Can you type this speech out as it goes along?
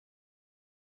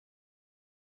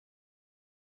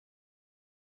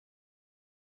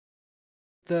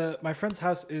My friend's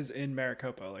house is in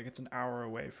Maricopa. Like it's an hour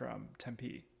away from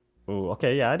Tempe. Ooh,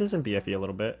 okay, yeah, it is in BFE a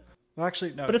little bit. Well,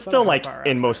 actually, no, But it's it's about a still half like hour out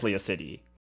in of there. mostly a city.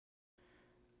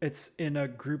 It's in a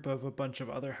group of a bunch of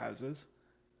other houses.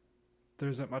 There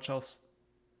isn't much else.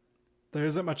 There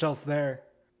isn't much else there.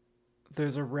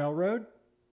 There's a railroad.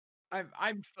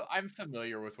 I'm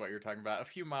familiar with what you're talking about. A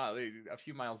few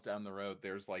miles down the road,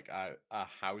 there's like a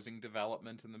housing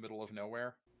development in the middle of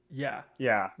nowhere. Yeah,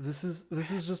 Yeah. this is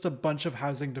just a bunch of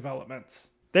housing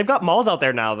developments. They've got malls out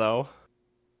there now, though.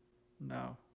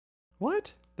 No,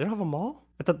 What? They don't have a mall?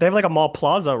 I thought they have like a mall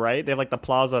plaza, right? They have like the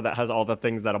plaza that has all the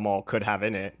things that a mall could have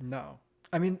in it. no.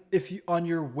 I mean, if you on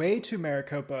your way to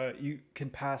Maricopa, you can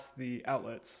pass the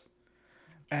outlets,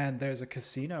 and there's a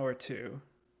casino or two.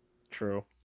 True.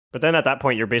 But then at that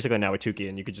point, you're basically now a Tukey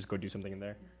and you could just go do something in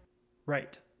there.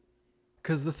 Right.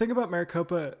 Because the thing about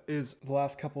Maricopa is the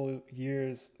last couple of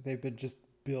years, they've been just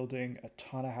building a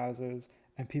ton of houses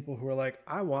and people who are like,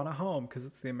 I want a home because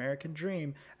it's the American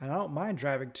dream and I don't mind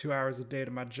driving 2 hours a day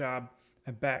to my job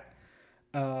and back.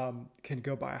 Can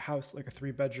go buy a house, like a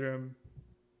 3 bedroom,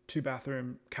 2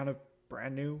 bathroom, kind of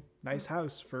brand new, nice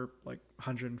house for like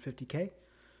 150K,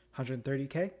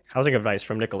 130K. Housing advice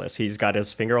from Nicholas. He's got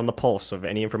his finger on the pulse of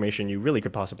any information you really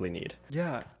could possibly need.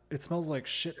 Yeah, it smells like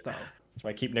shit though. So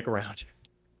I keep Nick around.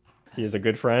 He is a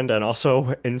good friend and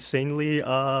also insanely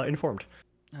informed.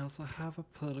 I also have a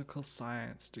political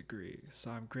science degree,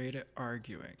 so I'm great at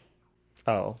arguing.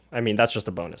 Oh, I mean, that's just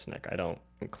a bonus, Nick. I don't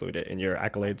include it in your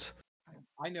accolades.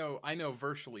 I know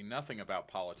virtually nothing about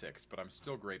politics, but I'm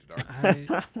still great at arguing.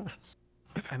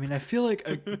 I mean, I feel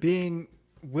like being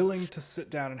willing to sit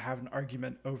down and have an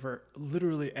argument over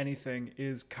literally anything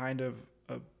is kind of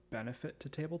a benefit to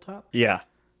tabletop. Yeah,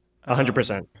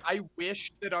 100%. I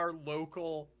wish that our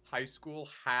local high school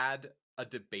had a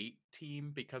debate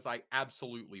team because I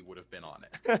absolutely would have been on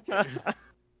it.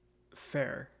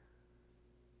 Fair.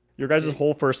 Your guys'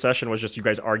 whole first session was just you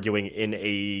guys arguing in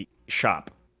a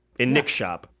shop, in Yeah. Nick's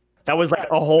shop. That was like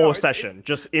a whole session,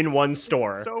 just in one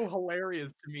store. It's so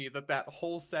hilarious to me that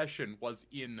whole session was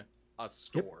in a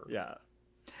store. Yeah.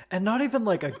 And not even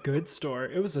like a good store.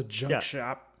 It was a junk Yeah.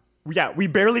 shop. Yeah, we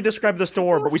barely described the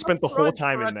store, but we For spent the whole fraud-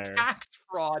 time for in a there. Tax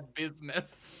fraud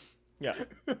business. Yeah.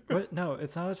 But no,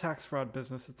 it's not a tax fraud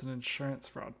business. It's an insurance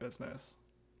fraud business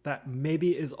that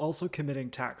maybe is also committing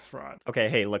tax fraud. Okay,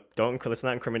 hey, look, let's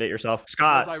not incriminate yourself. Was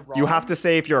Scott, I you have wrong? to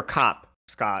say if you're a cop.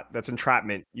 Scott, that's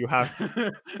entrapment. You have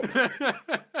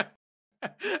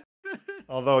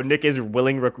although Nick is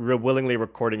willingly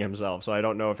recording himself, so I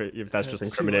don't know if that's just It's too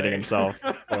incriminating late. himself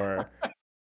or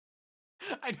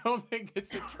I don't think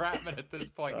it's entrapment at this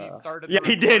point. He started. Yeah, the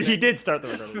he did. He recording. did start the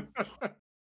recording.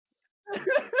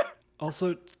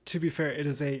 Also, to be fair, it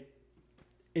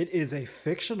is a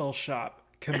fictional shop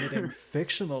committing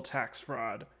fictional tax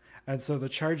fraud. And so the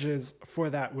charges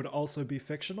for that would also be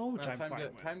fictional, which I'm fine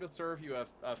with. Time to serve you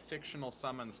a fictional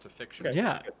summons to fictional.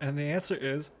 Yeah, and the answer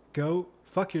is go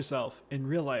fuck yourself in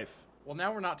real life. Well,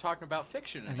 now we're not talking about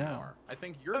fiction I know. anymore. I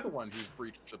think you're the one who's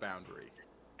breached the boundary.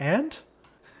 And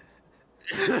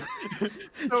So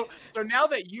now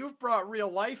that you've brought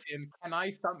real life in, Can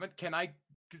I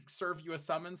serve you a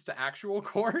summons to actual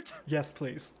court? yes,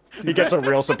 please. He gets a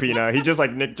real subpoena. He just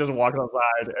like Nick just walks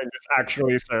outside and gets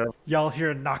actually served. Y'all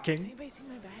hear knocking. Anybody see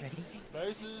my bag?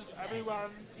 Places, everyone.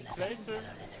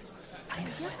 Places.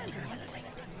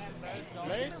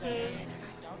 Places.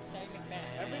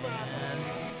 Everyone.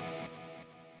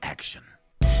 Action.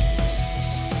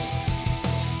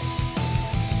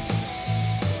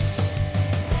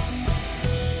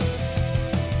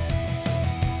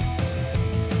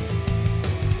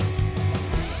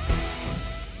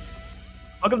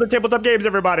 Welcome to Tabletop Games,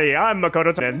 everybody. I'm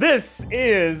Makoto, and this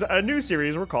is a new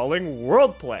series we're calling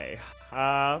World Play.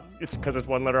 It's because it's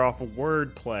one letter off of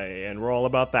wordplay, and we're all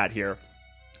about that here.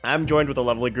 I'm joined with a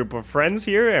lovely group of friends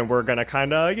here, and we're gonna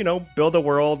kind of, build a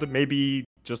world, maybe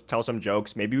just tell some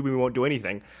jokes, maybe we won't do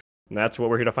anything. And that's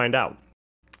what we're here to find out.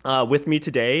 With me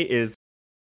today is...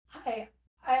 Hi,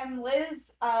 I'm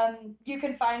Liz. You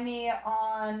can find me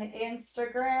on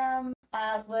Instagram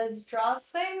at Liz Draws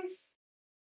Things.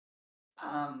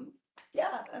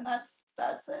 Yeah, and that's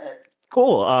it.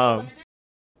 Cool. Hi,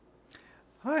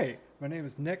 my name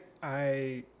is Nick.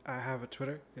 I have a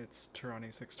Twitter. It's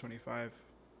Tarani625.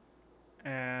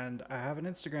 And I have an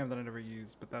Instagram that I never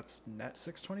use, but that's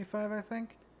Net625, I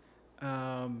think.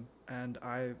 And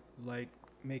I like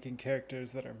making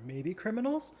characters that are maybe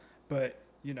criminals, but,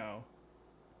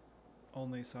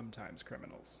 only sometimes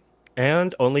criminals.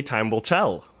 And only time will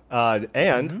tell.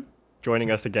 And joining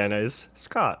us again is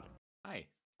Scott. Hi,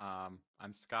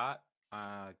 I'm Scott.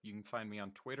 You can find me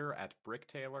on Twitter at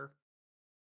BrickTaylor.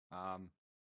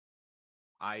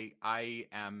 I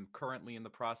am currently in the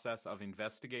process of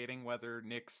investigating whether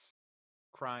Nick's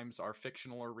crimes are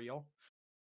fictional or real.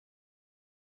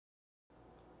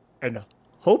 And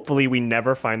hopefully we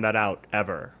never find that out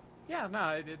ever. Yeah,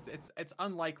 no, it's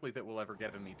unlikely that we'll ever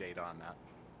get any data on that.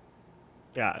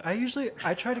 Yeah.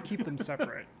 I try to keep them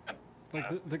separate.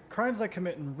 Like the crimes I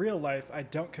commit in real life, I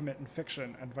don't commit in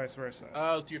fiction, and vice versa.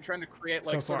 Oh, so you're trying to create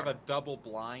like So sort of far. a double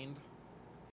blind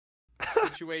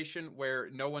situation where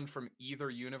no one from either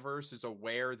universe is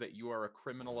aware that you are a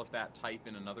criminal of that type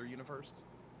in another universe?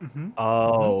 Mm-hmm.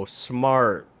 Oh,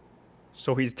 smart.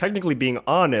 So he's technically being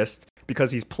honest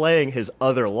because he's playing his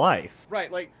other life.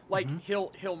 Right, like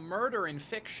Mhm. he'll murder in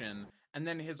fiction, and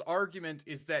then his argument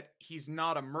is that he's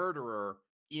not a murderer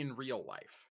in real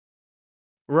life.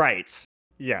 Right.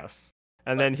 Yes.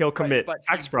 And then he'll commit but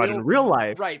tax he fraud in will- real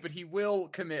life. Right, but he will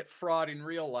commit fraud in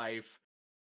real life,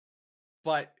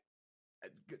 but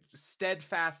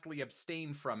steadfastly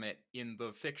abstain from it in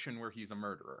the fiction where he's a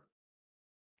murderer.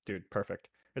 Dude, perfect.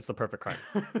 It's the perfect crime.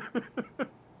 Which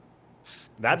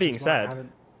That being is why I said,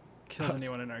 haven't killed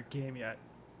anyone in our game yet.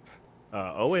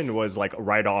 Owen was like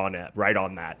right on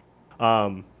that.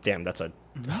 Damn, that's a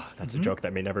that's a Mhm. joke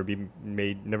that may never be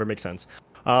made, never make sense.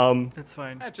 It's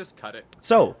fine. Just cut it.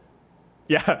 So,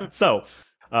 yeah,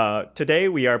 today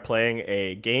we are playing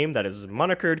a game that is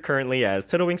monikered currently as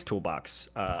Tiddlewinks Toolbox.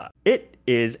 It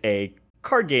is a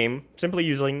card game simply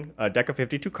using a deck of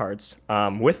 52 cards.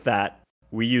 With that,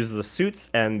 we use the suits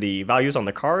and the values on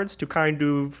the cards to kind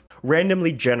of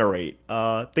randomly generate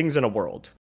things in a world.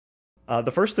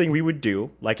 The first thing we would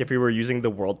do, like if we were using the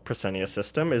World Presenia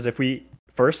system, is if we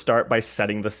first start by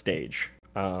setting the stage.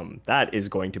 That is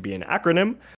going to be an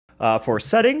acronym for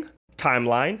setting,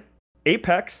 timeline,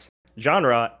 apex,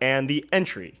 genre, and the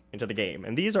entry into the game.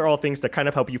 And these are all things that kind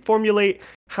of help you formulate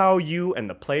how you and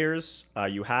the players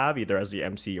you have, either as the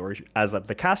MC or as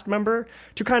the cast member,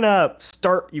 to kind of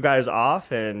start you guys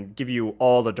off and give you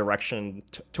all the direction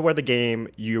to where the game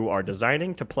you are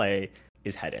designing to play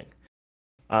is heading.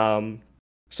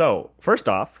 So first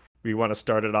off, we want to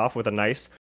start it off with a nice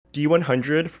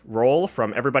D100 roll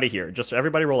from everybody here. Just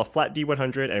everybody roll a flat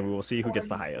D100 and we will see who gets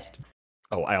the highest.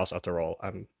 Oh, I also have to roll.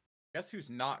 Guess who's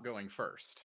not going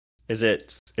first? Is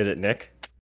it Nick?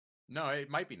 No, it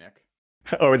might be Nick.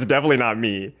 Oh, it's definitely not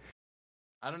me.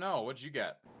 I don't know. What'd you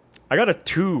get? I got a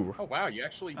 2. Oh wow, you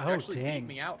actually beat dang.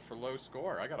 me out for low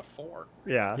score. I got a 4.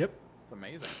 Yeah. Yep. It's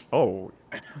amazing. Oh.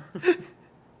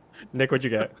 Nick, what'd you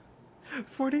get?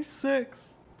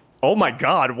 46. Oh my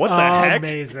god, what the heck?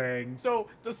 Amazing. So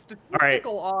the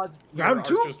statistical odds here Round are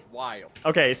two? just wild.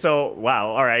 Okay, so wow,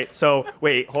 alright. So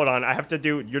wait, hold on. I have to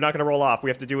do you're not gonna roll off. We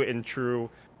have to do it in true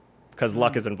because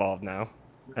luck is involved now.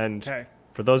 And Okay.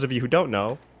 for those of you who don't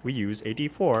know, we use a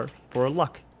D4 for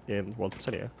luck in World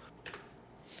Presenia.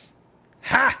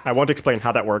 Ha! I won't explain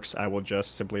how that works. I will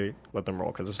just simply let them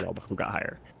roll because this is all who got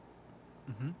higher.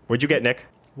 Mhm. What'd you get, Nick?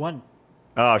 1.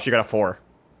 Oh, she got a 4.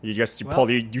 You Well-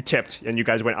 pulled you tipped and you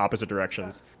guys went opposite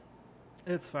directions.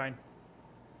 It's fine.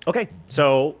 Okay,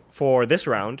 so for this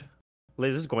round,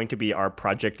 Liz is going to be our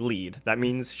project lead. That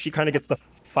means she kind of gets the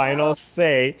final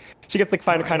say. She gets the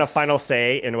kind of Nice. final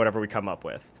say in whatever we come up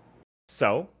with.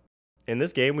 So, in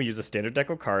this game, we use a standard deck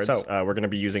of cards. So, We're going to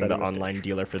be using the setting the online stage.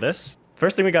 dealer for this.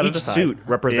 First thing we got to Each decide suit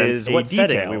represents is a what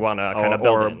setting detail we want to or- kind of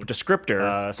build or in.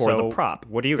 descriptor for so the prop.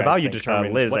 What do you the guys value think?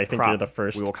 determines Liz, what I think you're prop the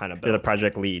first. we will kind of You're the build.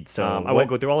 project lead, so I what won't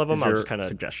go through all of them. is I'll your just kind of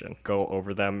suggestion? go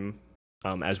over them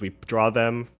as we draw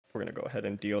them. We're gonna go ahead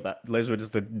and deal that. Liz,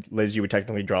 you would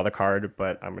technically draw the card,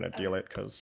 but I'm gonna deal it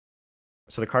because.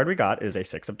 So the card we got is a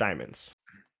 6 of diamonds.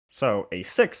 So a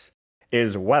 6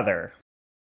 is weather.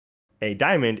 A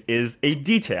diamond is a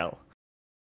detail.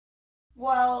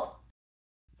 Well,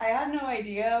 I had no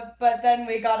idea, but then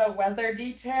we got a weather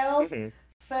detail. Mhm.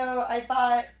 So I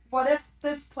thought, what if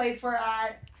this place we're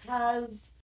at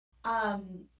has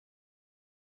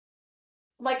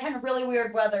like kind of really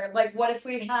weird weather? Like what if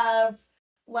we have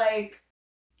like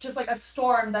just like a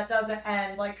storm that doesn't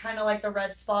end, like kind of like the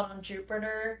red spot on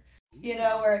Jupiter, you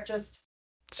know, where it just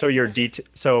So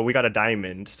So we got a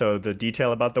diamond. So the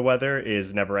detail about the weather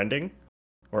is never ending,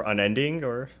 or unending,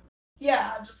 or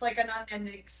yeah, just like an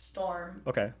unending storm.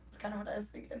 okay, That's kind of what I was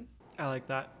thinking. I like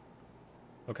that.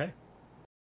 okay.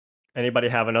 Anybody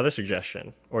have another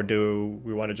suggestion, or do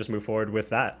we want to just move forward with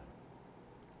that?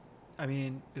 I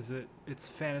mean, it's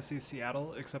fantasy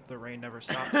Seattle, except the rain never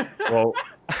stops. Well,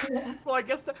 Well,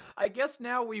 I guess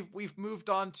now we've moved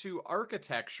on to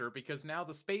architecture because now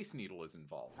the Space Needle is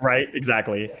involved. right,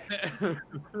 exactly.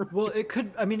 Well, it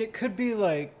could be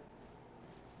like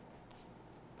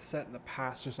set in the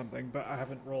past or something, but I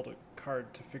haven't rolled a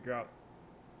card to figure out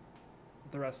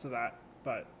the rest of that,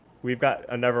 but We've got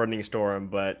a never-ending storm,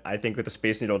 but I think with the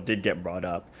Space Needle did get brought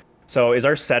up. So is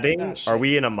our setting? Ah, Are shit.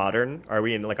 we in a modern? Are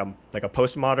we in like a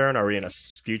postmodern? Are we in a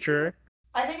future?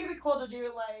 I think it'd be cool to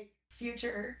do like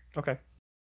future. Okay,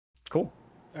 cool.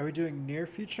 are we doing near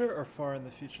future or far in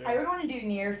the future? I would want to do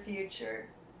near future.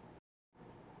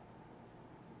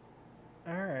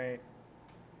 All right.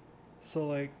 So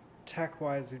like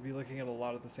tech-wise, we'd be looking at a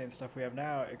lot of the same stuff we have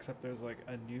now, except there's like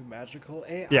a new magical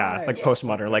AI. Yeah, like Yeah.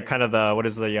 postmodern, like something. kind of the what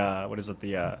is it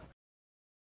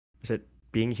is it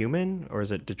Being Human or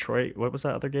is it Detroit? What was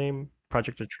that other game?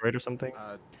 Project Detroit or something?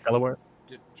 Delaware?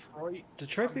 Detroit.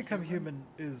 Detroit Become Human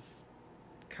is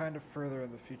kind of further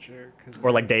in the future because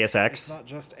Or like Deus it's Ex? not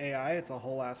just AI; it's a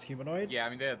whole ass humanoid. Yeah, I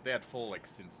mean they had full like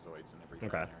synthzoids and everything.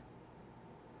 Okay. There.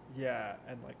 Yeah,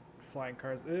 and like flying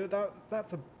cars.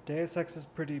 That's a Deus Ex is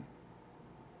pretty.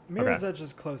 Mirror's Edge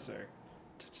is closer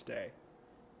to today.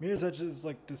 Mirror's Edge is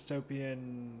like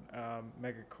dystopian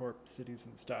megacorp cities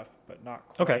and stuff, but not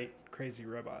quite Okay. crazy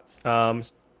robots.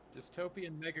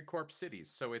 Dystopian megacorp cities,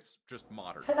 so it's just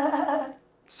modern.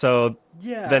 So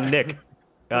Yeah. then Nick,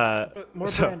 but more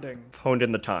so branding. honed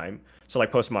in the time. So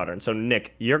like postmodern. So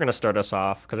Nick, you're gonna start us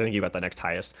off because I think you got the next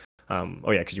highest.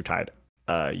 Oh yeah, because you tied.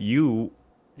 You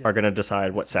are Yes. gonna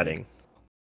decide what Yes, I did.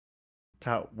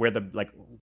 setting. Where the like.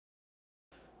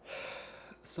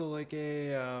 So like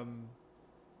a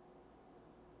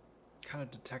kind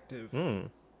of detective Hmm.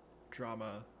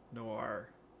 drama noir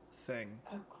thing.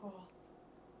 Oh, cool.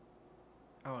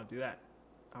 I want to do that.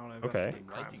 I want to Okay. investigate I'm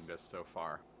liking crimes this so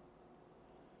far.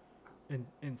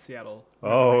 in Seattle. Oh,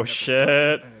 where the rain never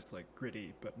shit. stops, and it's like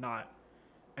gritty, but not.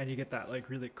 And you get that like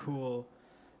really cool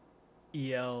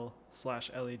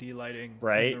EL/LED lighting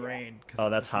Right? in the rain. 'Cause Oh,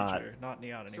 it's that's the hot. future, not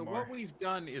neon So anymore. what we've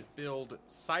done is build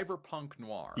cyberpunk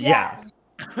noir. Yeah.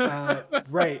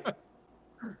 Right.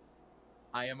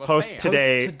 I am a Post fan.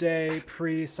 today- Post today,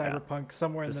 pre cyberpunk,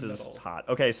 somewhere in This the is middle. hot.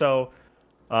 Okay, so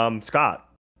Scott,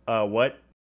 what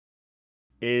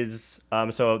is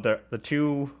so the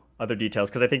two other details,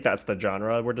 because I think that's the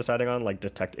genre we're deciding on, like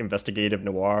investigative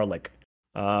noir, like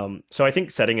so I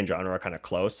think setting and genre are kind of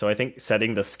close. So I think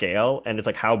setting the scale, and it's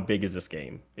like, how big is this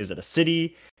game? Is it a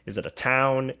city? Is it a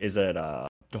town? Is it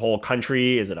the whole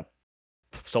country? Is it a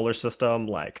solar system?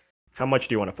 Like, how much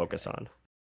do you want to focus on?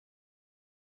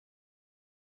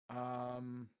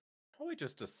 Probably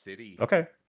just a city. Okay.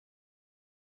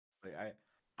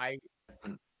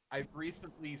 I've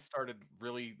recently started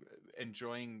really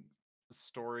enjoying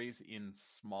stories in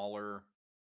smaller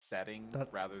settings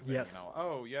rather than yes.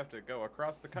 oh, you have to go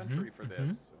across the country for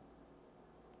this.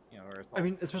 Or it's I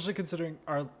mean, especially considering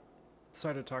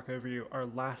sorry to talk over you, our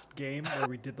last game where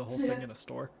we did the whole thing in a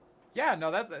store. yeah,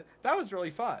 no, that was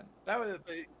really fun. That was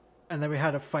And then we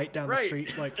had a fight down the Right.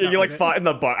 street. Like You that like was it. fought in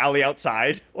the alley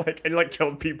outside, like, and you like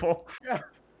killed people. yeah.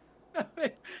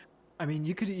 I mean,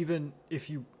 you could even, if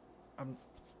you,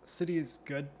 city is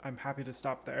good. I'm happy to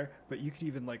stop there, but you could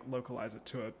even like localize it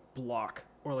to a block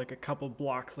or like a couple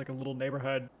blocks, like a little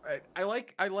neighborhood. I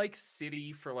like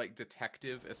city for like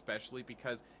detective, especially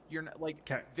because you're not like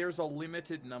 'Kay. there's a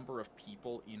limited number of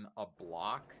people in a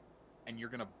block, and you're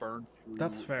gonna burn through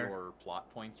That's fair. your plot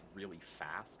points really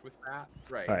fast with that.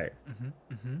 Right. All right.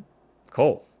 Mm-hmm.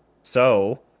 Cool.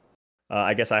 So,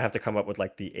 I guess I have to come up with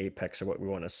like the apex or what we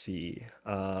want to see.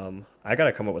 I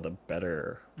gotta come up with a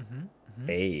better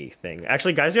A thing.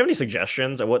 Actually, guys, do you have any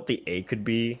suggestions of what the A could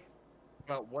be?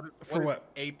 But what For is what?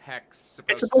 Apex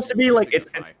It's supposed to be like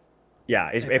signify? Yeah,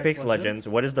 it's Apex Apex Legends. Legends?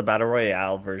 What is the battle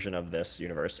royale version of this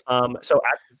universe? So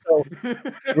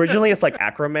originally it's like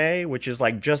Acrome, which is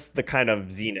like just the kind of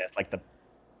Zenith, like the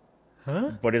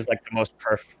Huh? what is like the most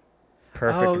perfect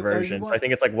Oh, you version. So I want-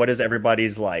 think it's like, what is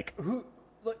everybody's like Who?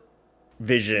 Like,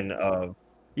 vision of,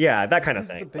 yeah, that kind of Who's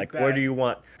the thing. big Like, bad? where do you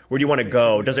want to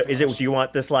go? basically like Do you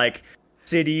want this like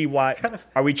city? Why kind of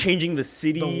are we changing the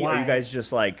city? Are you why. guys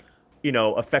just like,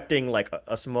 affecting like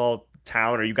a small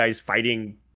town? Are you guys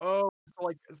fighting? Oh, so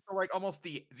like almost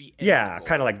the end Yeah, goal.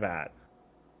 kind of like that.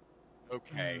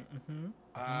 Okay.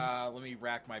 Mm-hmm. Let me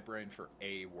rack my brain for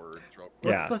A words real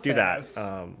quick. Yeah, the do that.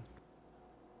 Thanos?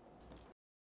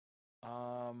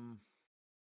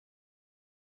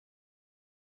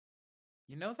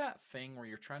 You know that thing where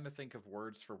you're trying to think of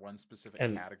words for one specific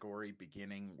And- category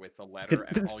beginning with a letter,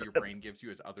 and all your brain gives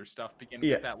you is other stuff beginning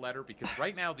Yeah. with that letter? Because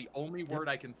right now the only word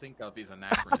I can think of is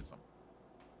anachronism.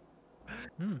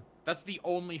 That's the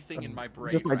only thing in my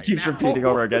brain. Just like right keeps now. repeating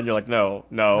over again. You're like, no.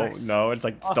 Nice. It's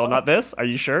like, still not this? Are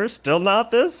you sure? Still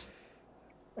not this?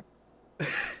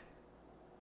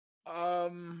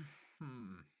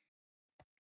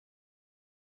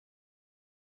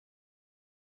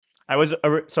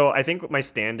 So I think my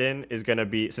stand-in is gonna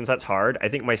be, since that's hard, I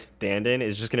think my stand-in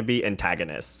is just gonna be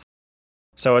antagonists.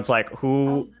 So it's like,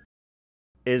 who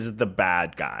is the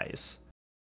bad guys?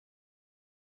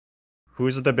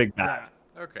 Who's the big bad? Yeah,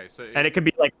 Okay, so And it could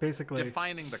be like, basically.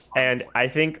 defining the and conflict. I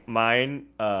think mine,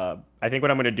 I think what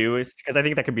I'm gonna do is, because I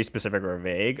think that could be specific or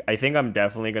vague. I think I'm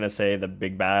definitely gonna say the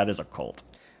big bad is a cult.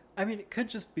 I mean, it could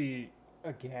just be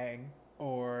a gang,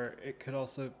 or it could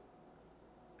also.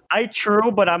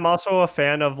 True, but I'm also a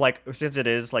fan of, like, since it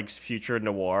is like future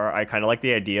noir, I kind of like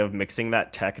the idea of mixing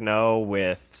that techno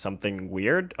with something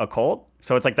weird, a cult.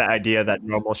 So it's like the idea that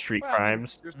normal street Well, I mean,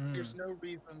 crimes. there's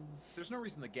no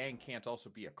reason the gang can't also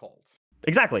be a cult.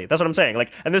 Exactly, that's what I'm saying.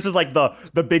 Like, and this is like the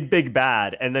big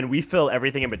bad, and then we fill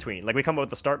everything in between. Like, we come up with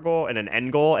the start goal and an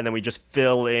end goal, and then we just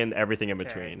fill in everything in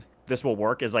between. This will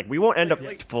work. Is like, we won't end up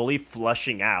Like- fully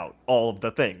flushing out all of the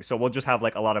things. So we'll just have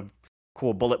like a lot of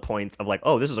cool bullet points of like,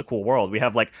 oh, this is a cool world. We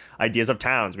have like ideas of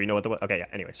towns. We know what the okay. Yeah.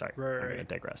 Anyway, sorry. I'm gonna Right.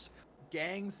 digress.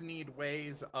 Gangs need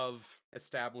ways of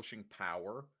establishing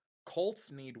power.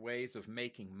 Cults need ways of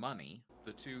making money.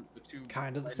 The two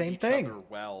Kind of the blend same each thing. other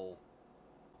well.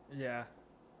 Yeah,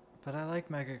 but I like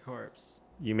Megacorps.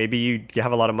 You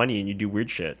have a lot of money and you do weird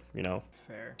shit.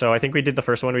 Fair. So I think we did the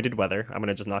first one. We did weather. I'm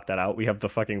gonna just knock that out. We have the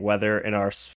fucking weather in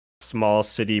our small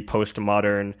city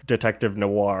postmodern detective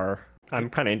noir. I'm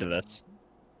kind of into this.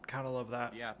 Kind of love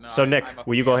that. Yeah. No, So, Nick, I'm a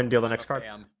will you go fan. ahead and deal the I'm a next card?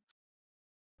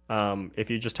 fan. If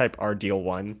you just type our deal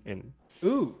 1 in.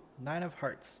 Ooh, 9 of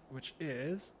Hearts, which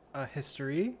is a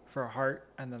history for a heart,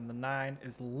 and then the 9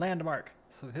 is landmark.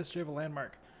 So the history of a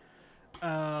landmark.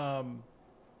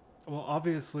 Well,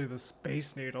 obviously the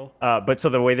Space Needle. But so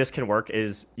the way this can work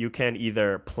is you can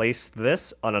either place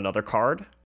this on another card,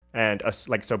 and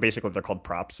so basically they're called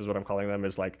props, is what I'm calling them.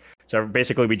 Is like, so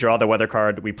basically we draw the weather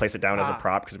card, we place it down as a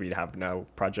prop because we have no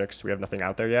projects, we have nothing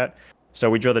out there yet. So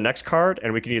we draw the next card,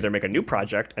 and we can either make a new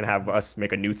project and have us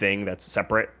make a new thing that's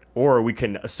separate, or we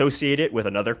can associate it with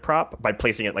another prop by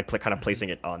placing it, like kind of placing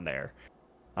it on there.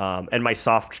 And my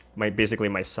soft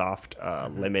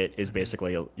limit is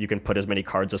basically you can put as many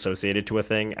cards associated to a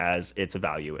thing as its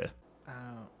value is.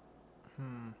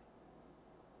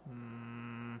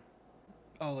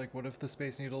 Oh, like what if the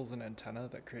Space Needle's an antenna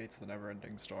that creates the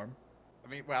never-ending storm? I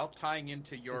mean, well, tying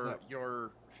into that-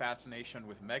 your fascination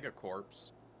with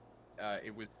Megacorps,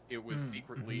 it was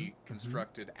secretly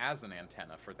constructed as an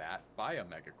antenna for that by a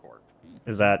Megacorp.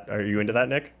 Are you into that,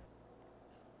 Nick?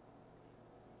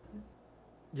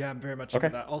 Yeah, I'm very much Okay.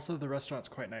 into that. Also, the restaurant's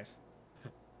quite nice.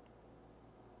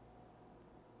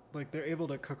 Like they're able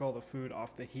to cook all the food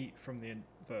off the heat from the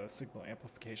signal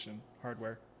amplification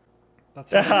hardware.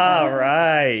 That's how All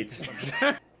right.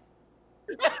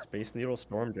 Space Needle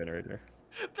Storm Generator.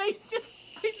 They disguise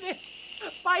it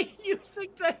by using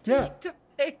the Yeah. heat to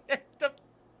make it to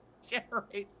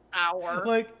generate power.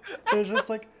 Like there's just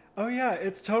like, oh yeah,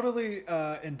 it's totally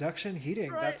induction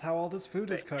heating. Right. That's how all this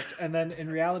food is cooked. And then in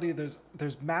reality, there's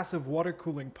massive water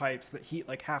cooling pipes that heat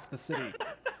like half the city.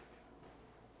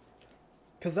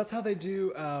 Because that's how they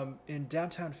do in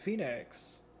downtown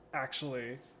Phoenix.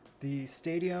 Actually, the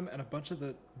stadium and a bunch of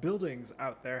the buildings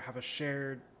out there have a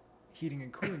shared heating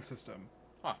and cooling system.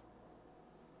 Huh.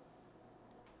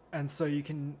 And so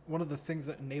one of the things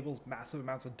that enables massive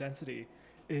amounts of density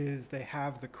is they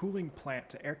have the cooling plant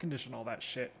to air condition all that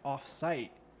shit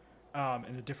off-site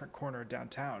in a different corner of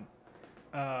downtown.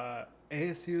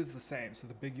 ASU is the same. So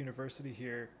the big university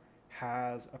here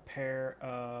has a pair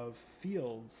of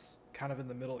fields kind of in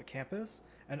the middle of campus,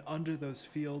 and under those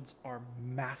fields are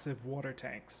massive water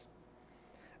tanks.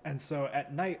 And so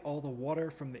at night, all the water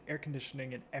from the air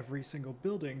conditioning in every single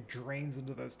building drains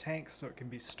into those tanks so it can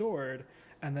be stored,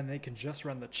 and then they can just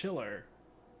run the chiller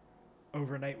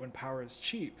overnight when power is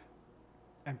cheap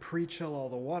and pre-chill all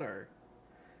the water.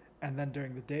 And then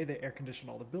during the day, they air condition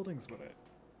all the buildings with it.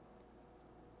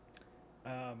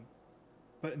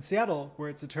 But in Seattle, where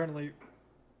it's eternally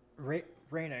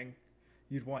raining,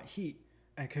 you'd want heat.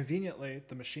 And conveniently,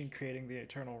 the machine creating the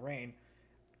eternal rain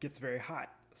gets very hot.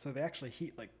 So they actually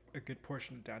heat like a good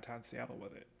portion of downtown Seattle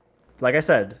with it. Like I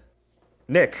said,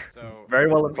 Nick, So very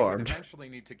well we would informed. eventually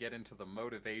need to get into the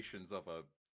motivations of a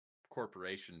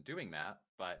corporation doing that,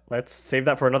 but Let's save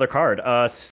that for another card.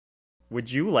 Would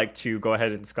you like to go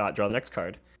ahead and, Scott, draw the next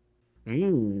card?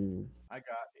 Ooh. I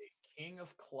got a King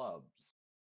of Clubs.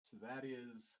 So that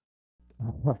is,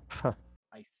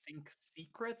 I think,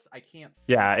 secrets. I can't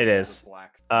see. Yeah, it the is.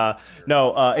 black Uh, here. no,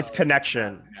 it's Oh,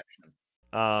 connection. that's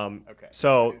connection. Okay.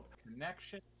 So it's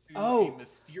connection to Oh. a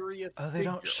mysterious. Oh, they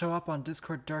don't figure. show up on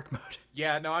Discord dark mode.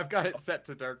 Yeah, no, I've got it set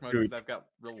to dark mode Dude. because I've got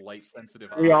real light sensitive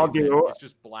We all eyes, and do. It's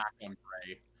just black on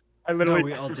gray. I No, literally,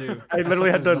 we all do. I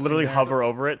literally had to There's nothing literally there. hover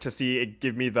over it to see it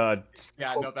give me the.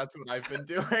 Yeah, no, that's what I've been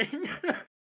doing.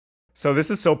 So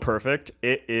this is so perfect.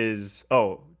 It is.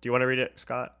 Oh, do you want to read it,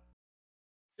 Scott?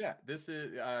 Yeah, this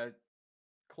is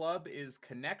club is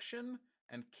connection,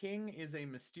 and king is a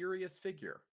mysterious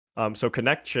figure. So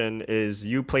connection is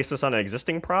you place this on an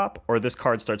existing prop, or this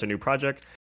card starts a new project.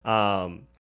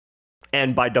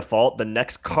 And by default, the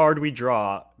next card we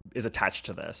draw is attached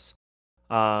to this.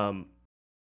 And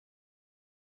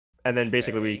then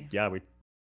basically Okay.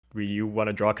 you want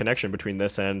to draw a connection between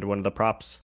this and one of the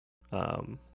props.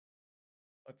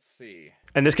 Let's see.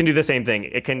 And this can do the same thing.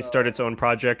 It can start its own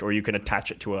project, or you can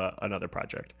attach it to another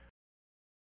project.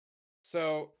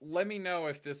 So let me know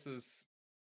if this is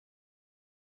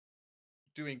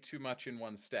doing too much in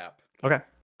one step. Okay.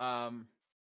 I'm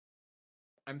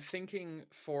thinking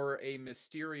for a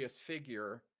mysterious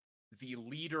figure, the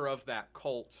leader of that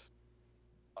cult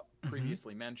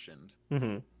previously mentioned,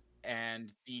 Mm-hmm.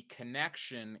 and the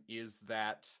connection is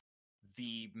that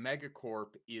the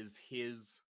megacorp is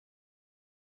his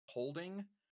holding,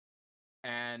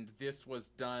 and this was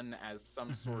done as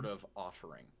some sort of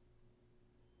offering.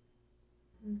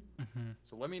 Mm-hmm.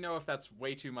 So let me know if that's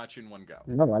way too much in one go.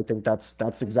 No, I think that's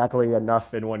exactly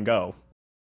enough in one go.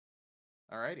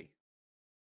 Alrighty.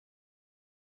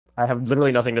 I have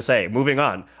literally nothing to say. Moving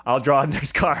on. I'll draw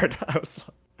next card. I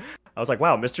was like,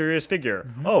 wow, mysterious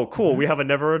figure. Mhm. Oh, cool. Mhm. We have a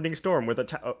never-ending storm with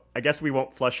I guess we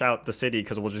won't flush out the city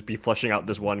because we'll just be flushing out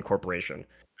this one corporation.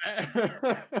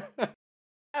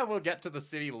 We'll get to the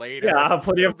city later. Yeah, I'll have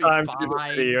plenty of It'll be time to do the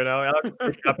city, you know. I'll just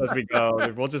pick it up as we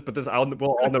go. We'll just put this.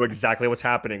 We'll all know exactly what's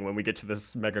happening when we get to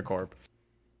this megacorp.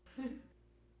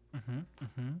 Mm-hmm.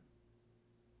 Mm-hmm.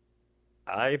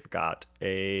 I've got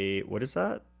a. What is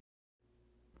that?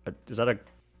 Is that a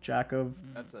jack of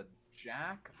That's a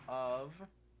jack of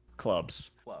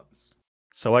clubs? clubs.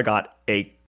 So I got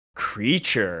a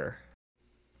creature.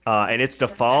 And its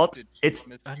default, Connected to it's a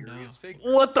mysterious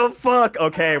figure. what the fuck?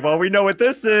 Okay, well we know what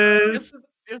this is.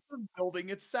 This is building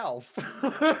itself.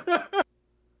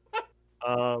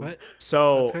 Um, What's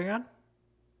so going on?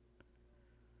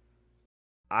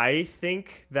 I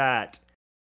think that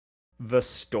the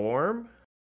storm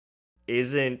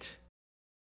isn't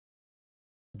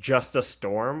just a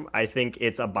storm. I think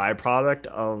it's a byproduct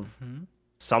of Mm-hmm.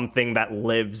 something that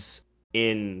lives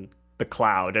in the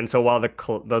cloud. And so while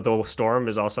the storm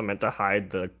is also meant to hide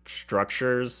the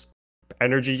structure's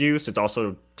energy use, it's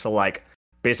also to like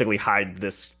basically hide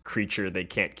this creature they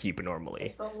can't keep normally.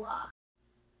 It's a lot.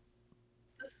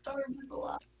 The storm is a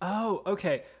lot. Oh,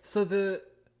 okay. So the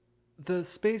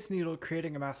Space Needle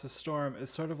creating a massive storm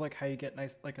is sort of like how you get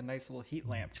a nice little heat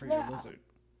lamp for your Yeah. lizard.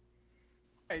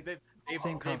 Hey,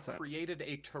 Same they've concept. created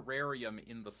a terrarium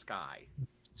in the sky.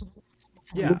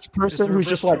 Yeah. Which person it's a who's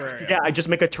just reverse like, terrarium. yeah, I just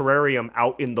make a terrarium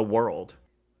out in the world.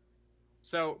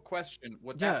 So, question: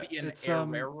 would Yeah, that be an it's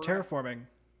terrarium? terraforming.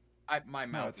 My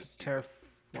No, mouth it's is stupid.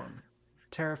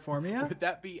 terraformia.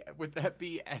 Would that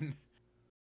be an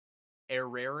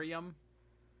aerarium?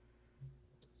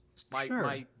 Sure.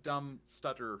 My dumb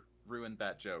stutter ruined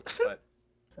that joke, but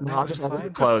No, No, I'll it's just let fine.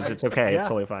 it close. It's okay. It's Yeah.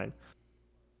 totally fine.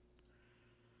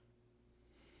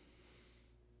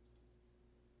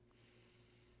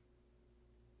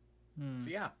 so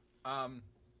yeah.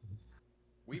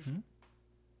 We've Mhm.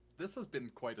 this has been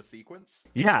quite a sequence.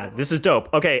 Yeah, this is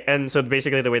dope. Okay, and so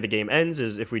basically the way the game ends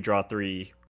is if we draw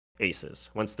 3 aces.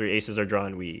 Once 3 aces are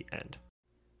drawn, we end.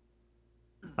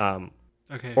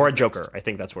 Okay. Or a who's joker. next? I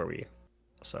think that's where we.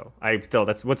 So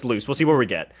that's what's loose. We'll see where we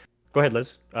get. Go ahead,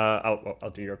 Liz. I'll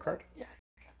do your card. Yeah.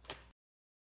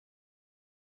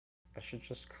 I should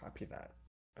just copy that.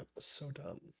 That was so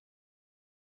dumb.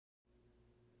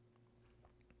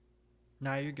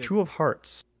 Nah, you're good. 2 of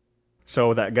hearts.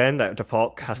 So that again, that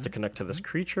default has to connect to this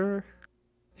creature.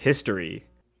 History.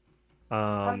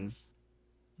 Mhm.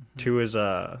 2 is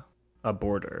a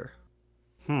border.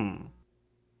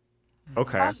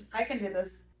 Okay. I can do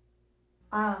this.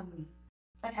 And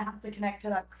I have to connect to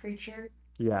that creature.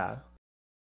 Yeah.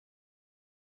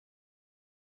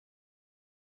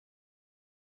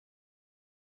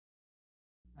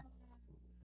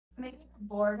 Maybe the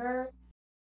border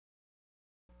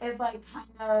is like kind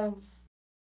of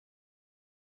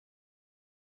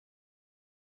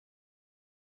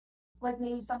like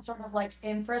maybe some sort of like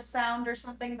infrasound or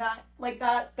something that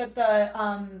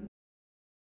the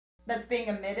that's being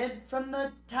emitted from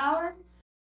the tower.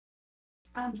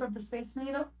 From the Space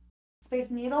Needle. Space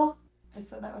Needle. I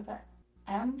said that with an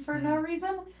M for no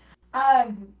reason.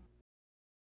 So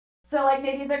like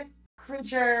maybe the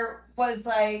creature was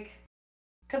like,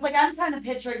 because like I'm kind of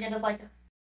picturing it as like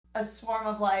a swarm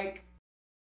of like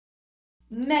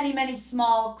many, many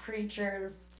small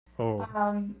creatures Oh.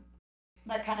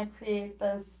 that kind of create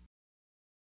this,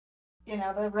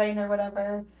 the rain or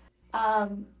whatever.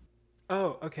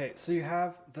 Oh, okay. So you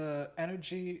have the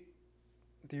energy,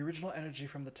 the original energy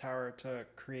from the tower to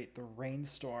create the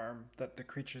rainstorm that the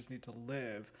creatures need to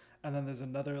live, and then there's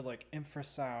another like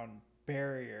infrasound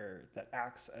barrier that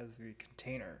acts as the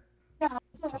container. Yeah,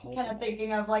 that's what To I'm hold kind them of all.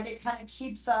 thinking of. Like, it kind of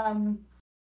keeps them,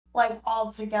 like,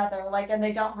 all together. Like, and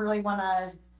they don't really want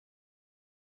to,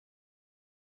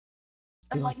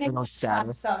 like, maybe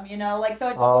distract them, Like, so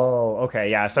it doesn't. Oh, okay,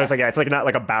 yeah. So Yeah. it's like not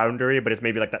like a boundary, but it's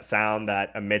maybe like that sound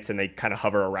that emits and they kind of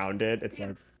hover around it. It's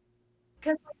like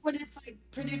Because when it's like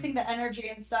producing the energy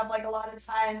and stuff, like a lot of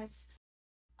times,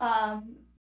 um,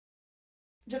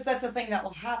 just that's a thing that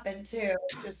will happen too,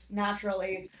 just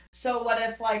naturally. So what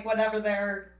if like whatever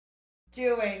they're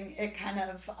doing, it kind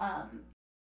of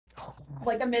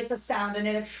like emits a sound and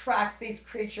it attracts these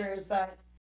creatures that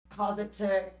cause it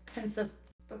to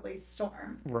consistently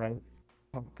storm. right.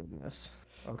 Oh goodness.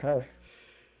 Okay.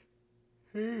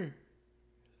 There's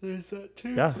that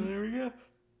too. Yeah. There we go.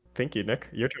 Thank you, Nick.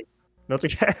 Your turn. No, it's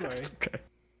okay. Sorry. It's okay.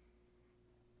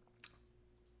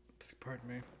 Pardon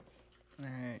me. All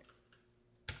right.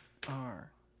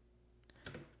 R.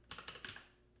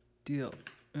 Deal.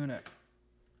 Una.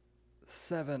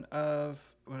 7 of,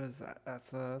 what is that?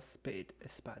 That's a spade.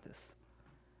 Espadis.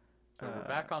 So we're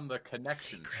back on the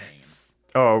connection chain. Secrets.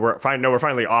 Oh, we're fine. No, we're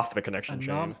finally off the connection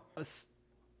chain. What?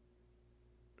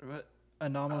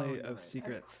 Anomaly you're of right.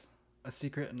 secrets. A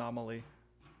secret anomaly.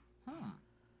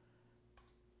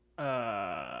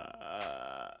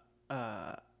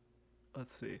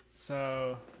 Let's see.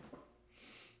 So,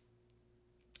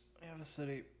 we have a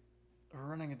city. We're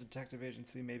running a detective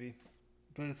agency, maybe,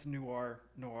 but it's noir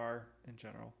in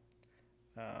general.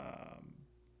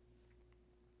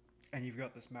 And you've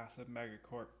got this massive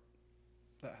megacorp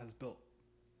that has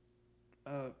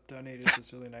donated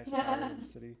this really nice tower to the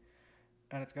city,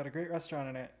 and it's got a great restaurant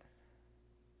in it.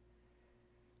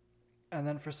 And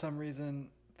then for some reason,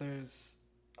 there's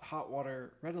hot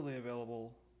water readily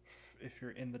available if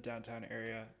you're in the downtown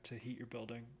area to heat your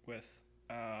building with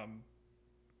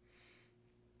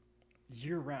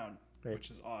year round, Right. which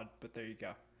is odd, but there you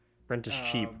go. Rent is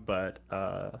cheap, but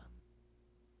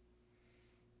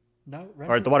No,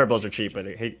 rent or is the water not bills are cheap, cheap, but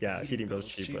just heating bills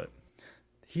cheap, but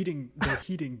the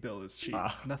heating bill is cheap.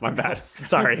 Nothing my bad. else.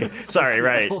 Sorry, It's sorry.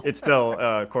 Right, Seattle. it's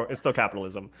still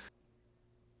capitalism.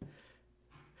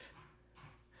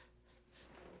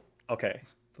 Okay.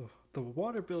 The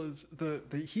water bill is the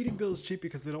heating bill is cheap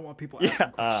because they don't want people Yeah,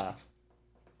 asking questions.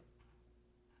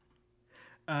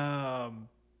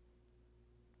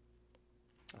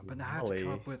 But now I have to come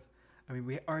Anomaly. up with. I mean,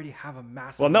 we already have a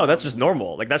massive. Well, no, that's just anomaly.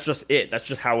 normal. Like that's just it. That's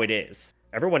just how it is.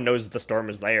 Everyone knows the storm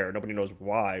is there. Nobody knows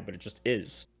why, but it just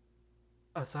is.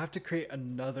 Oh, so I have to create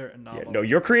another anomaly. Yeah, no,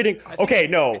 you're creating. I think- Okay,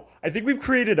 no. I think we've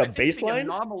created a I think the baseline.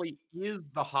 anomaly is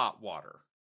the hot water.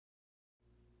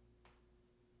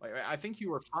 Like, I think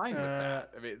you were fine with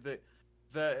that. I mean,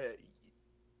 the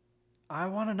I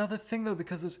want another thing though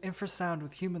because there's infrasound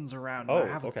with humans around. And Oh, I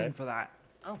have a okay. thing for that.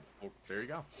 oh, well, there you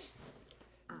go.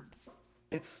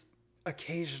 It's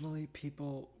occasionally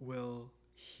people will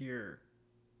hear.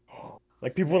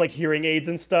 Like people with like hearing aids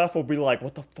and stuff will be like,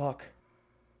 "What the fuck?"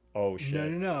 Oh shit.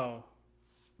 No.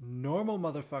 Normal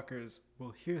motherfuckers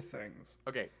will hear things,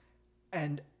 Okay,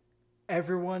 and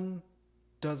everyone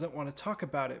doesn't want to talk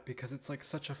about it because it's like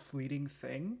such a fleeting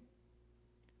thing.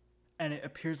 And it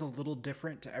appears a little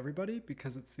different to everybody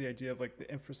because it's the idea of like the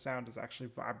infrasound is actually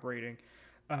vibrating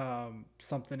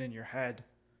something in your head,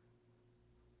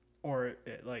 or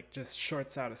it like just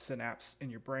shorts out a synapse in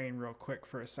your brain real quick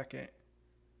for a second.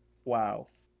 Wow.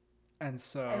 And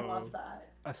so I love that.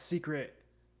 a secret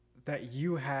that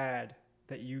you had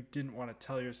that you didn't want to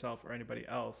tell yourself or anybody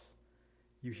else,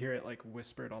 you hear it like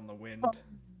whispered on the wind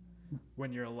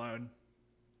when you're alone.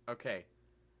 okay.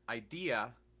 Idea,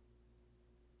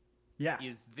 Yeah.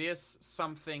 is this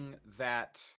something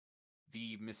that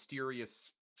the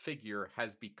mysterious figure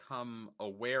has become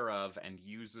aware of and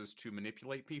uses to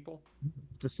manipulate people?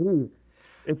 To see.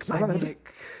 It I mean, could. it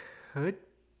could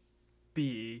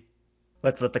be.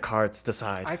 Let's let the cards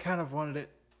decide. I kind of wanted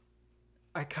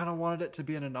it to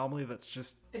be an anomaly that's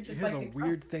just It just, here's like, a makes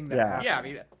weird sense. thing that Yeah. happens. Yeah, I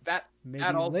mean that Maybe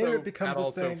that also later it becomes that a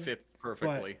also thing, fits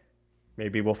perfectly.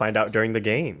 Maybe we'll find out during the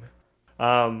game.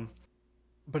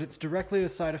 But it's directly a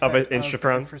side Of effect an of the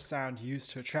infrasound? infrasound used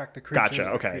to attract the creatures Gotcha.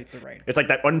 that Okay. create the rain. It's like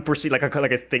that unforeseen, like I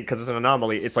think because it's an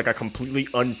anomaly, it's like a completely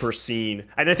unforeseen,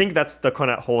 and I think that's the kind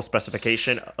of whole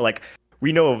specification. Like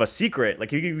we know of a secret.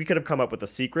 Like we could have come up with a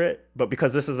secret, but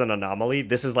because this is an anomaly,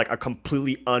 this is like a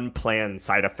completely unplanned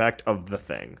side effect of the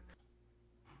thing.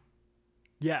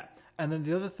 Yeah. And then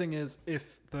the other thing is,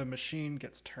 if the machine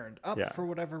gets turned up Yeah. for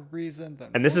whatever reason, then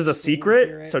And this more is a people will hear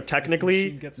secret, it. so If the technically,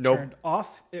 machine gets no. turned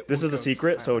off, it This will is a go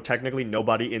secret, so silent. technically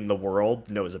nobody in the world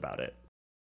knows about it.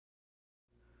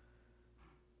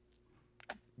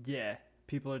 Yeah,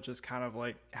 people are just kind of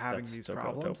like having That's these so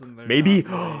problems, dope. and they're Maybe,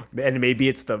 not really and maybe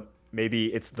it's the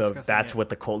discussing that's it. what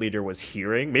the cult leader was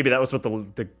hearing. Maybe that was what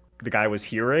the guy was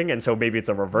hearing, and so maybe it's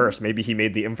a reverse. Maybe he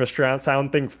made the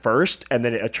infrasound thing first, and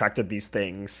then it attracted these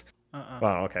things.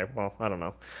 Oh, okay. Well, I don't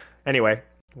know. Anyway,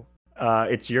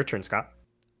 it's your turn, Scott.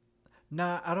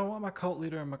 Nah, I don't want my cult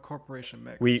leader and my corporation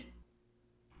mixed.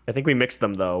 I think we mixed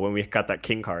them though when we got that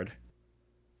king card.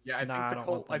 Yeah, I Nah, I think don't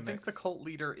the want cult. I them think the mixed. cult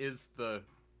leader is the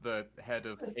head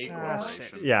of a Ah,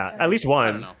 corporation. Yeah, at least I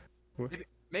one. don't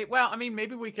know. Well, I mean,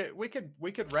 maybe we could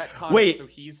retcon Wait, it so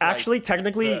he's actually, like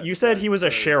technically, the- you said the- he was a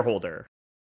the- shareholder.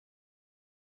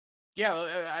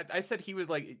 Yeah, I said he was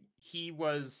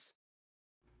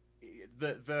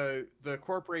the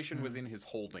corporation was in his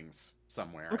holdings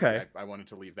somewhere. Okay. I wanted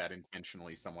to leave that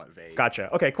intentionally somewhat vague.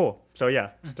 Gotcha. Okay, cool. So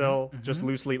yeah, still just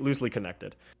mhm. loosely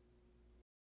connected.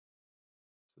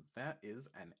 So that is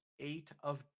an 8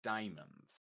 of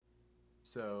diamonds.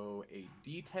 So a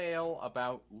detail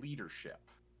about leadership.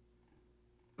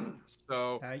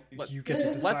 So Now you get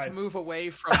to decide. let's move away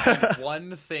from the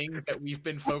one thing that we've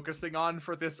been focusing on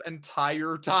for this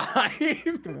entire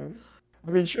time. I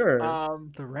mean, sure.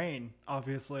 The rain,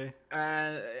 obviously.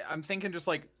 I'm thinking just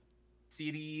like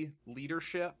city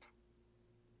leadership.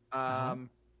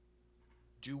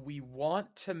 Do we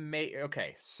want to make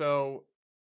so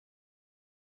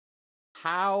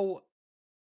how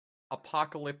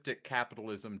apocalyptic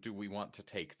capitalism do we want to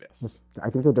take this? I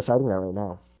think they're deciding that right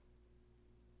now.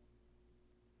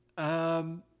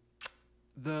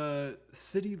 The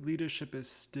city leadership is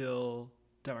still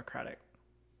democratic.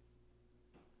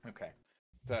 Okay.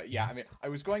 So yeah, I mean, I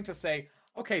was going to say,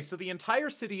 okay, so the entire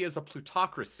city is a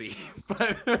plutocracy,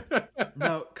 but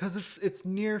No, because it's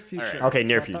near future. right. Okay, It's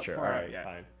near not that future. All far out right, yet.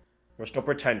 fine. We're still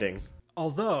pretending.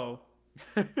 Although,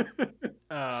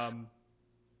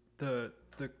 the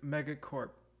megacorp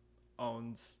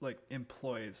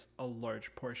employs a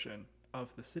large portion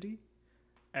of the city,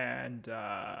 and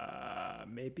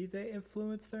maybe they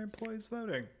influence their employees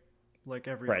voting, like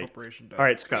every Right. corporation does. All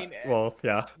right, Scott. mean, Well,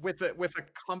 yeah. with a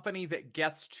company that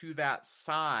gets to that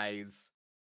size,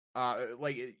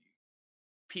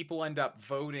 people end up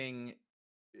voting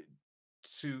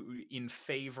in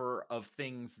favor of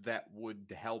things that would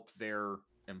help their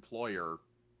employer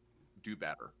do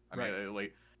better. I mean,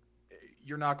 like,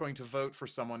 you're not going to vote for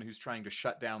someone who's trying to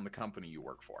shut down the company you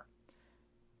work for.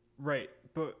 Right,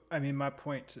 but I mean, my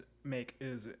point to make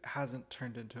is it hasn't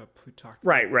turned into a plutocracy.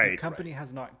 Right. The company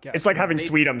has not get. It's like having They-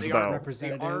 Sweetums, they are though.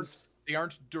 representatives. They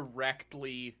aren't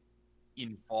directly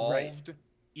involved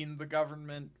in the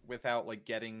government without like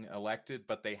getting elected,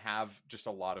 but they have just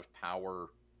a lot of power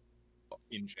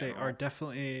in They general. are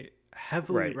definitely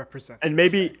heavily Right. represented. And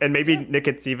maybe Nick,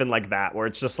 it's even like that, where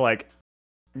it's just like,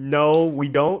 no, we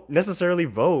don't necessarily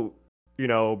vote,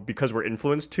 because we're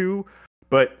influenced to,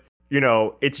 but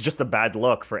it's just a bad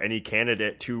look for any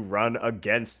candidate to run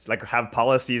against, like, have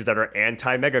policies that are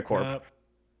anti-megacorp. Yep.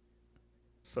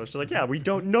 So it's just like, yeah, we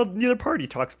don't know. Neither party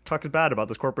talks bad about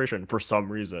this corporation for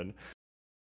some reason.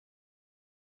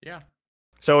 Yeah.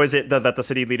 So is it that the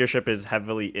city leadership is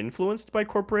heavily influenced by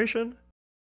corporation?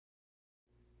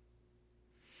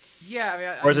 Yeah, I mean,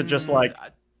 Or is it just like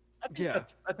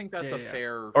I think that's a Yeah.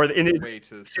 fair Or in the way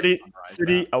to city? summarize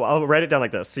that. I'll write it down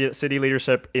like this: city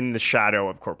leadership in the shadow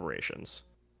of corporations.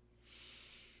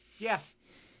 Yeah.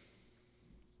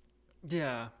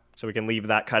 Yeah. So we can leave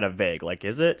that kind of vague. Like,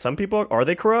 is it some people, are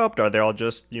they corrupt? Are they all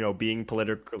just being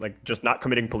political, like just not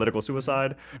committing political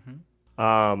suicide?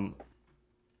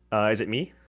 Is it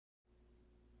me?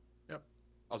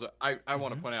 Also, I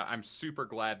want to point out, I'm super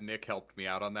glad Nick helped me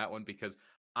out on that one because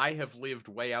I have lived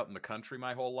way out in the country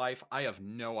my whole life. I have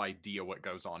no idea what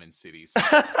goes on in cities.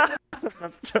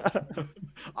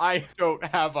 I don't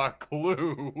have a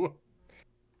clue.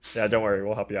 Yeah, don't worry,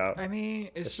 we'll help you out. I mean,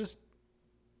 it's just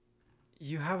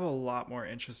you have a lot more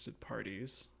interested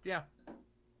parties Yeah.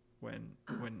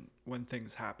 when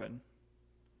things happen.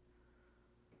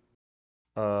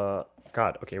 God,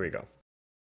 okay, here we go.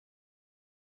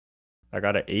 I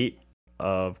got an 8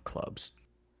 of clubs.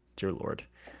 Dear Lord.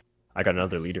 I got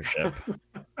another leadership.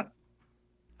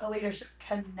 A leadership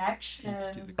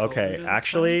connection. Okay,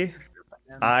 actually,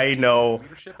 I know.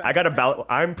 I got about.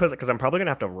 Because I'm probably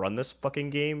gonna have to run this fucking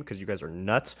game because you guys are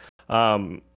nuts.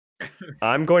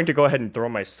 I'm going to go ahead and throw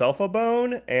myself a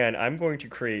bone, and I'm going to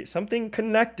create something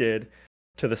connected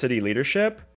to the city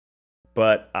leadership,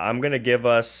 but I'm going to give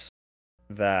us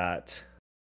that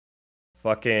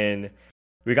fucking...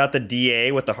 We got the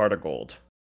DA with the heart of gold.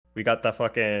 We got the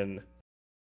fucking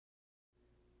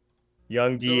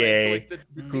young DA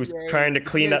who's DA, trying to the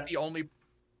clean DA is up the only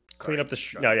clean Sorry, up the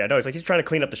go no, ahead. yeah, no, it's like he's trying to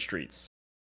clean up the streets.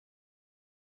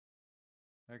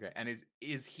 Okay, and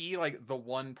is he like the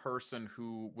one person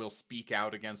who will speak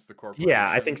out against the corporation? Yeah,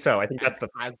 I think so. I think that's the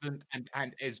hasn't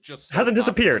and is just so hasn't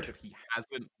popular disappeared. that he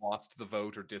hasn't lost the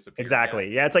vote or disappeared. Exactly.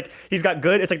 Yet. Yeah, it's like he's got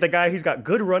good. It's like the guy who's got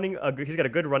good running. He's got a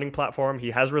good running platform.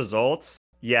 He has results,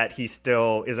 yet he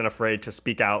still isn't afraid to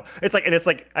speak out. It's like, and it's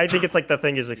like I think it's like the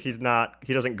thing is like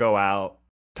he doesn't go out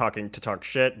talk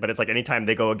shit, but it's like anytime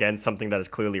they go against something that is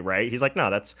clearly right, he's like, no,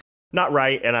 that's not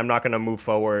right, and I'm not going to move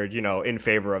forward, in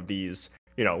favor of these.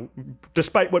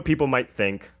 Despite what people might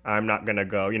think, I'm not going to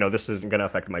go. This isn't going to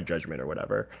affect my judgment or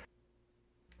whatever.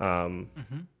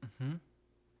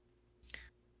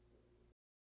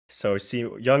 So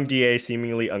young DA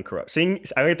seemingly uncorrupt.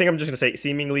 I think I'm just gonna say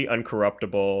seemingly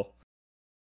uncorruptible.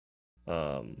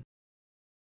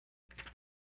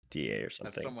 DA or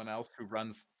something. As someone else who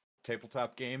runs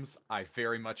tabletop games, I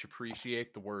very much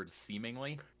appreciate the word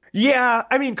seemingly. Yeah,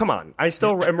 I mean, come on. I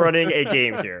still am running a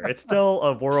game here. It's still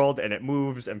a world, and it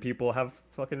moves, and people have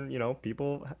fucking,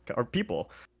 people are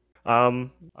people. Go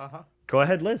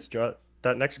ahead, Liz. Draw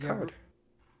that next card.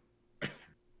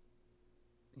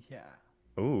 Yeah.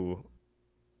 Ooh.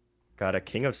 Got a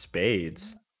King of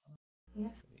Spades.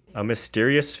 Yes. A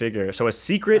mysterious figure. So a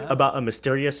secret about a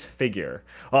mysterious figure.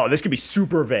 Oh, this could be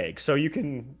super vague. So you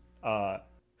can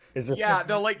is it Yeah,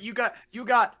 no, like you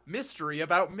got mystery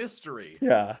about mystery.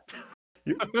 Yeah.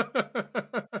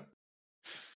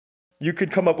 You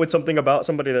could come up with something about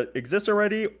somebody that exists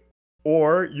already,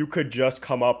 or you could just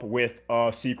come up with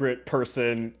a secret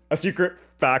person, a secret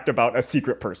fact about a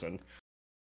secret person.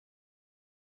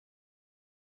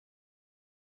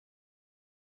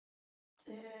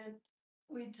 Did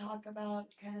we talk about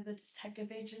kind of the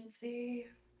detective agency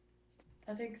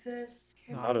that exists?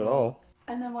 Not at all.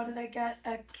 And then what did I get?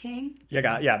 A king?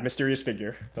 Yeah, mysterious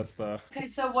figure. That's the... Okay,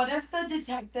 so what if the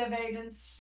detective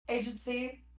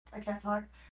agency, I can't talk,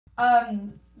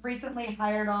 recently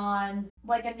hired on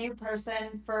like a new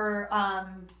person for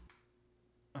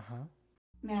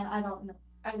man, I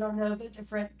don't know the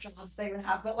different jobs they would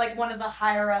have, but like one of the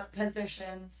higher up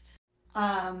positions.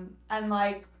 And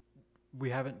like we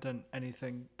haven't done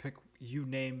anything. You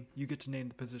get to name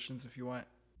the positions if you want.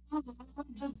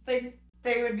 just think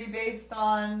they would be based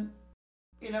on,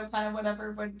 kind of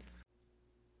whatever would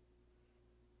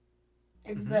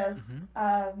exist.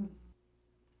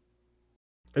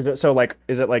 So like,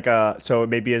 is it like so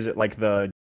maybe is it like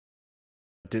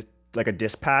like a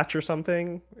dispatch or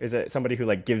something? Is it somebody who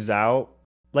like gives out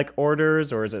like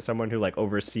orders, or is it someone who like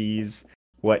oversees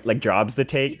what like jobs the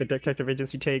detective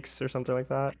agency takes or something like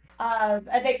that?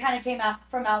 They kind of came out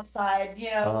from outside,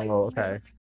 Okay.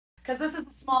 Because this is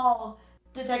a small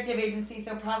detective agency,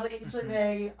 so probably usually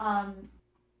they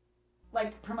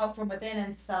like promote from within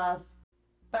and stuff.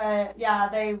 But yeah,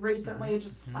 they recently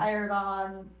just hired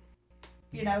on,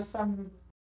 some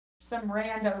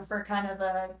rando for kind of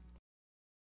an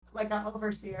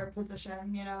overseer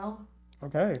position,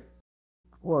 Okay.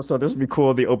 Well, so this would be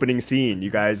cool. The opening scene.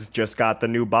 You guys just got the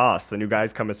new boss. The new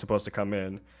guy's supposed to come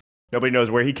in. Nobody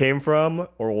knows where he came from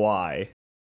or why.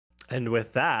 And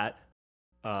with that,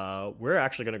 we're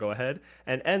actually going to go ahead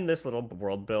and end this little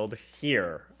world build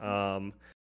here.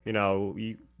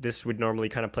 This would normally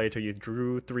kind of play till you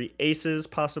drew 3 aces,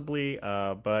 possibly,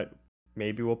 but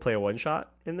maybe we'll play a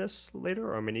one-shot in this later,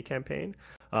 or a mini campaign.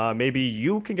 Maybe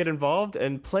you can get involved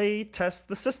and test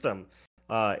the system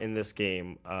in this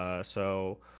game.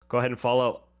 So go ahead and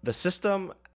follow the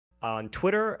system on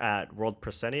Twitter at World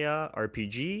Proscenia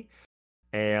RPG,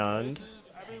 and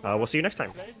we'll see you next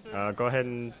time. Go ahead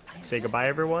and say goodbye,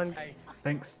 everyone.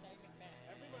 Thanks.